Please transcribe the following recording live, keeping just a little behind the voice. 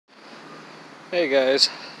Hey guys,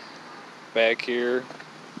 back here,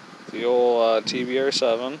 the old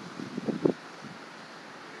TBR7.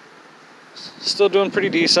 Still doing pretty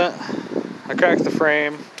decent. I cracked the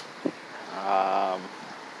frame,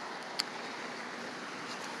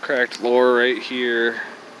 cracked lower right here.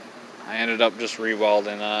 I ended up just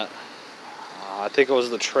rewelding it. I think it was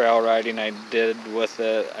the trail riding I did with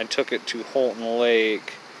it. I took it to Holton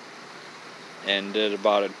Lake and did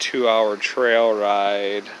about a 2-hour trail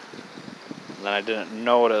ride. And then I didn't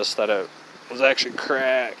notice that it was actually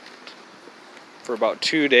cracked for about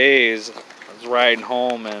 2 days. I was riding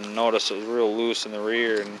home and noticed it was real loose in the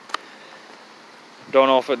rear, and don't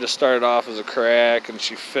know if it just started off as a crack and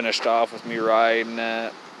she finished off with me riding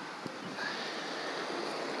it,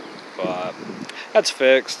 but that's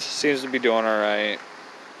fixed. Seems to be doing alright.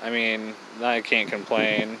 I mean, I can't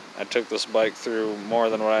complain. I took this bike through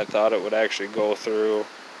more than what I thought it would actually go through.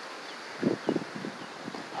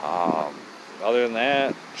 Other than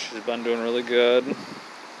that, she's been doing really good.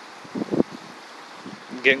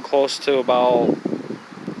 Getting close to about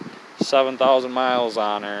 7,000 miles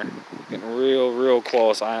on her. Getting real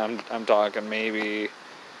close. I'm talking maybe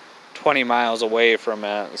 20 miles away from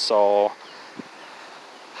it, so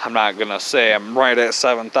I'm not gonna say I'm right at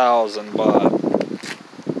 7,000, but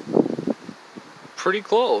pretty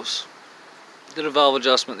close. Did a valve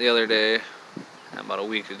adjustment the other day, about a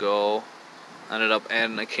week ago. Ended up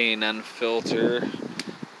adding a K&N filter.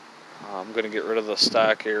 I'm gonna get rid of the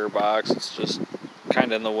stock air box. It's just kind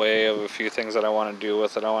of in the way of a few things that I want to do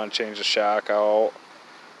with it. I want to change the shock out.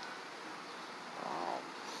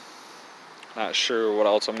 Not sure what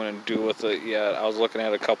else I'm going to do with it yet. I was looking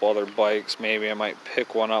at a couple other bikes. Maybe I might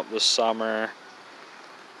pick one up this summer.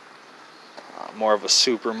 More of a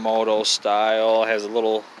supermoto style. Has a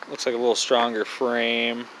little, looks like a little stronger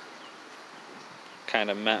frame. Kind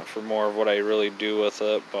of meant for more of what I really do with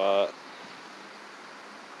it, but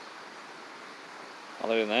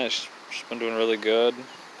other than that, she's been doing really good.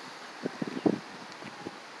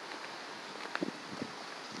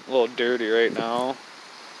 A little dirty right now,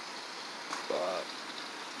 but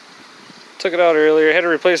took it out earlier. Had to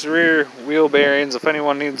replace the rear wheel bearings. If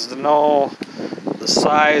anyone needs to know the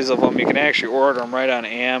size of them, you can actually order them right on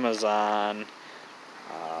Amazon.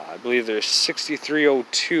 I believe they're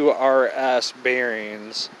 6302 RS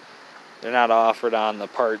bearings. They're not offered on the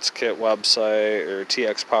parts kit website or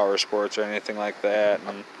TX Power Sports or anything like that.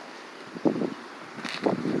 And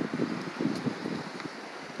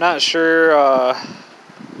not sure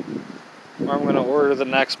where I'm going to order the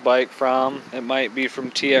next bike from. It might be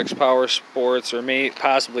from TX Power Sports or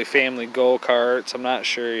possibly Family Go-Karts. I'm not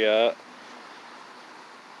sure yet.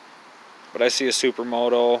 But I see a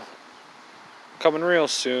supermoto coming real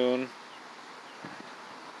soon.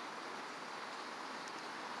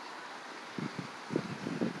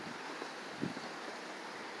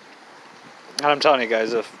 And I'm telling you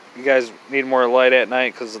guys, if you guys need more light at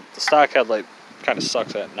night, because the stock headlight kind of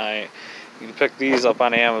sucks at night, you can pick these up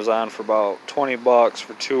on Amazon for about 20 bucks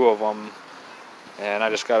for 2 of them. And I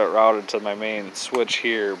just got it routed to my main switch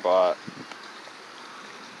here, but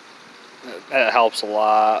it helps a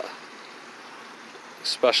lot,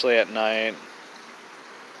 especially at night.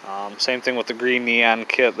 Same thing with the green neon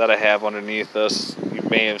kit that I have underneath this. You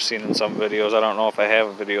may have seen in some videos. I don't know if I have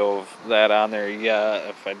a video of that on there yet.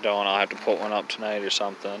 If I don't, I'll have to put one up tonight or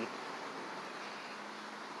something.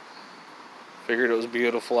 Figured it was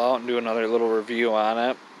beautiful out and do another little review on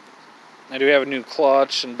it. I do have a new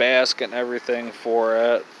clutch and basket and everything for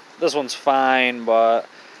it. This one's fine, but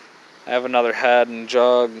I have another head and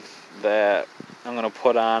jug that I'm going to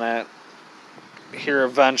put on it here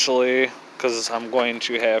eventually, because I'm going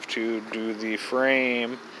to have to do the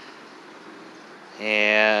frame,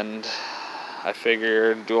 and I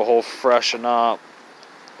figured do a whole freshen up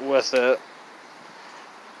with it.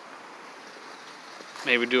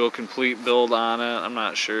 Maybe do a complete build on it. I'm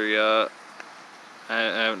not sure yet. I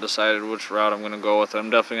haven't decided which route I'm going to go with it. I'm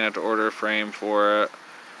definitely going to have to order a frame for it.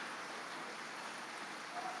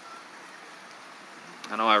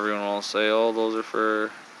 I know everyone will say, oh, those are for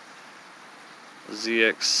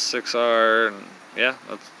ZX6R, and yeah,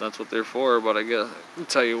 that's what they're for, but I guess I'll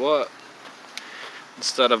tell you what,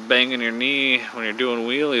 instead of banging your knee when you're doing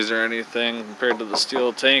wheelies or anything, compared to the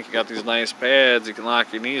steel tank, you got these nice pads. You can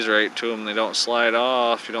lock your knees right to them. They don't slide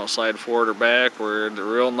off. You don't slide forward or backward. They're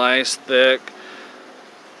real nice, thick.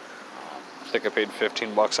 I think I paid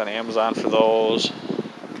 15 bucks on Amazon for those.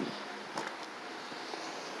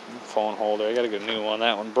 Phone holder, I gotta get a new one.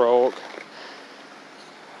 That one broke.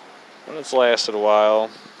 But it's lasted a while.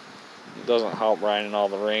 It doesn't help riding all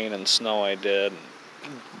the rain and snow I did.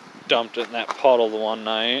 Dumped it in that puddle the one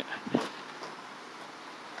night.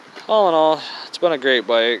 all in all, it's been a great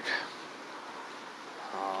bike.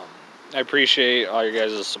 I appreciate all you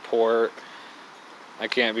guys' support. I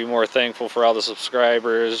can't be more thankful for all the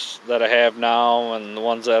subscribers that I have now and the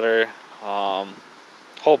ones that are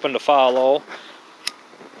hoping to follow.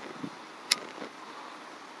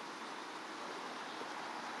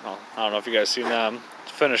 Well, I don't know if you guys seen them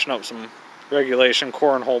finishing up some regulation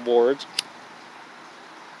cornhole boards.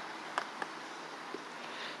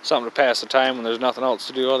 Something to pass the time when there's nothing else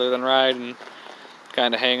to do other than ride and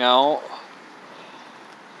kind of hang out.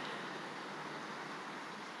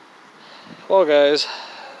 Well, guys,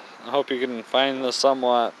 I hope you can find this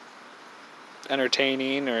somewhat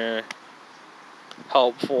entertaining or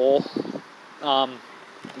helpful.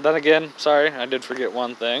 Then again, sorry, I did forget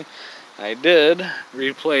one thing. I did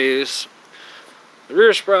replace the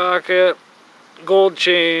rear sprocket, gold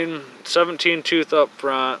chain, 17 tooth up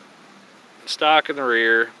front, stock in the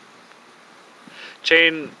rear.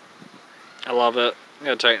 Chain, I love it. I'm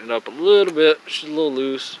gonna tighten it up a little bit. She's a little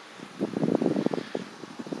loose.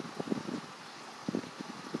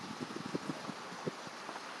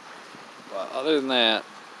 But other than that,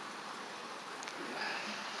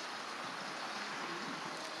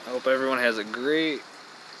 I hope everyone has a great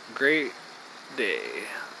day.